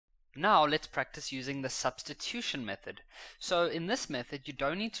Now let's practice using the substitution method. So in this method you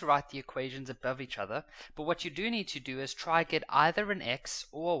don't need to write the equations above each other, but what you do need to do is try get either an x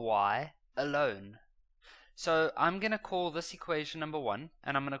or a y alone. So I'm going to call this equation number 1,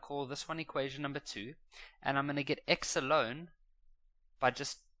 and I'm going to call this one equation number 2, and I'm going to get x alone by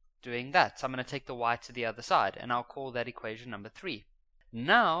just doing that. So I'm going to take the y to the other side, and I'll call that equation number 3.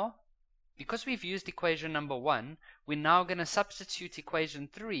 Now, because we've used equation number 1, we're now going to substitute equation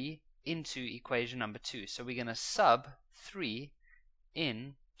 3 into equation number 2. So we're going to sub 3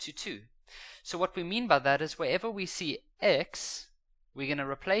 into 2. So what we mean by that is wherever we see x, we're going to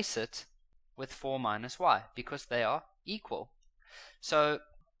replace it with 4 minus y, because they are equal. So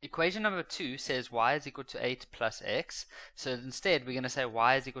equation number 2 says y is equal to 8 plus x. So instead we're going to say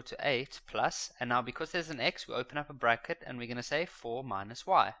y is equal to 8 plus, and now because there's an x, we open up a bracket and we're going to say 4 minus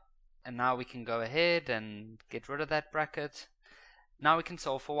y. And now we can go ahead and get rid of that bracket. Now we can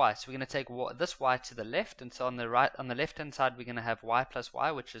solve for y. So we're going to take this y to the left, and so on the left hand side we're going to have y plus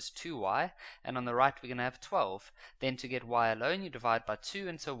y, which is 2y, and on the right we're going to have 12. Then to get y alone you divide by 2,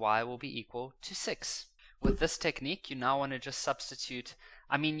 and so y will be equal to 6. With this technique you now want to just substitute,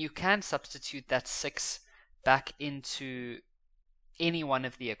 you can substitute that 6 back into any one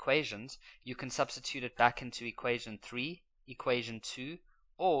of the equations. You can substitute it back into equation 3, equation 2,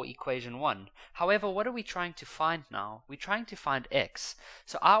 or equation 1. However, what are we trying to find now? We're trying to find x.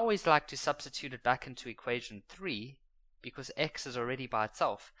 So I always like to substitute it back into equation 3 because x is already by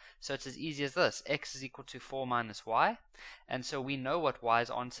itself. So it's as easy as this. X is equal to 4 minus y. And so we know what y's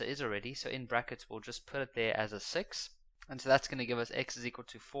answer is already. So in brackets we'll just put it there as a 6. And so that's going to give us x is equal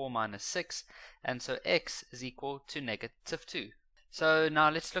to 4 minus 6. And so x is equal to negative 2. So now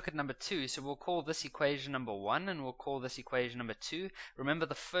let's look at number 2. So we'll call this equation number 1 and we'll call this equation number 2. Remember,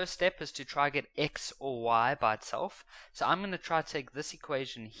 the first step is to try get x or y by itself. So I'm going to try to take this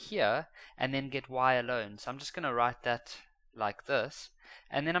equation here and then get y alone. So I'm just going to write that like this.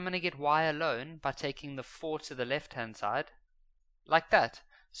 And then I'm going to get y alone by taking the 4 to the left hand side like that.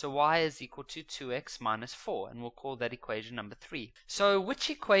 So y is equal to 2x minus 4, and we'll call that equation number 3. So which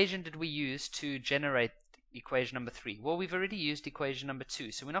equation did we use to generate equation number 3? Well, we've already used equation number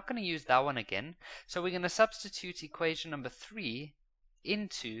 2, so we're not going to use that one again. So we're going to substitute equation number 3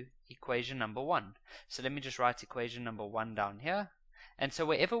 into equation number 1. So let me just write equation number 1 down here. And so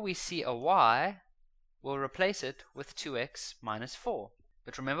wherever we see a y, we'll replace it with 2x minus 4.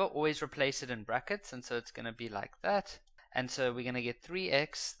 But remember, always replace it in brackets, and so it's going to be like that. And so we're going to get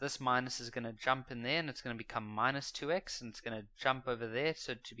 3x, this minus is going to jump in there, and it's going to become minus 2x, and it's going to jump over there,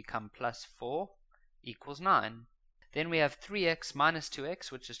 so to become plus 4 equals 9. Then we have 3x minus 2x,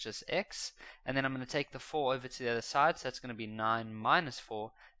 which is just x, and then I'm going to take the 4 over to the other side, so that's going to be 9 minus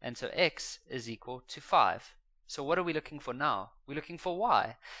 4, and so x is equal to 5. So what are we looking for now? We're looking for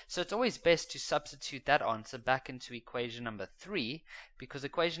y. So it's always best to substitute that answer back into equation number 3, because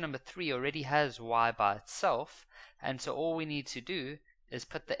equation number 3 already has y by itself, and so all we need to do is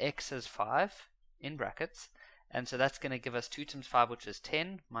put the x as 5 in brackets, and so that's going to give us 2 times 5, which is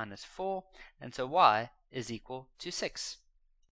 10 minus 4, and so y is equal to 6.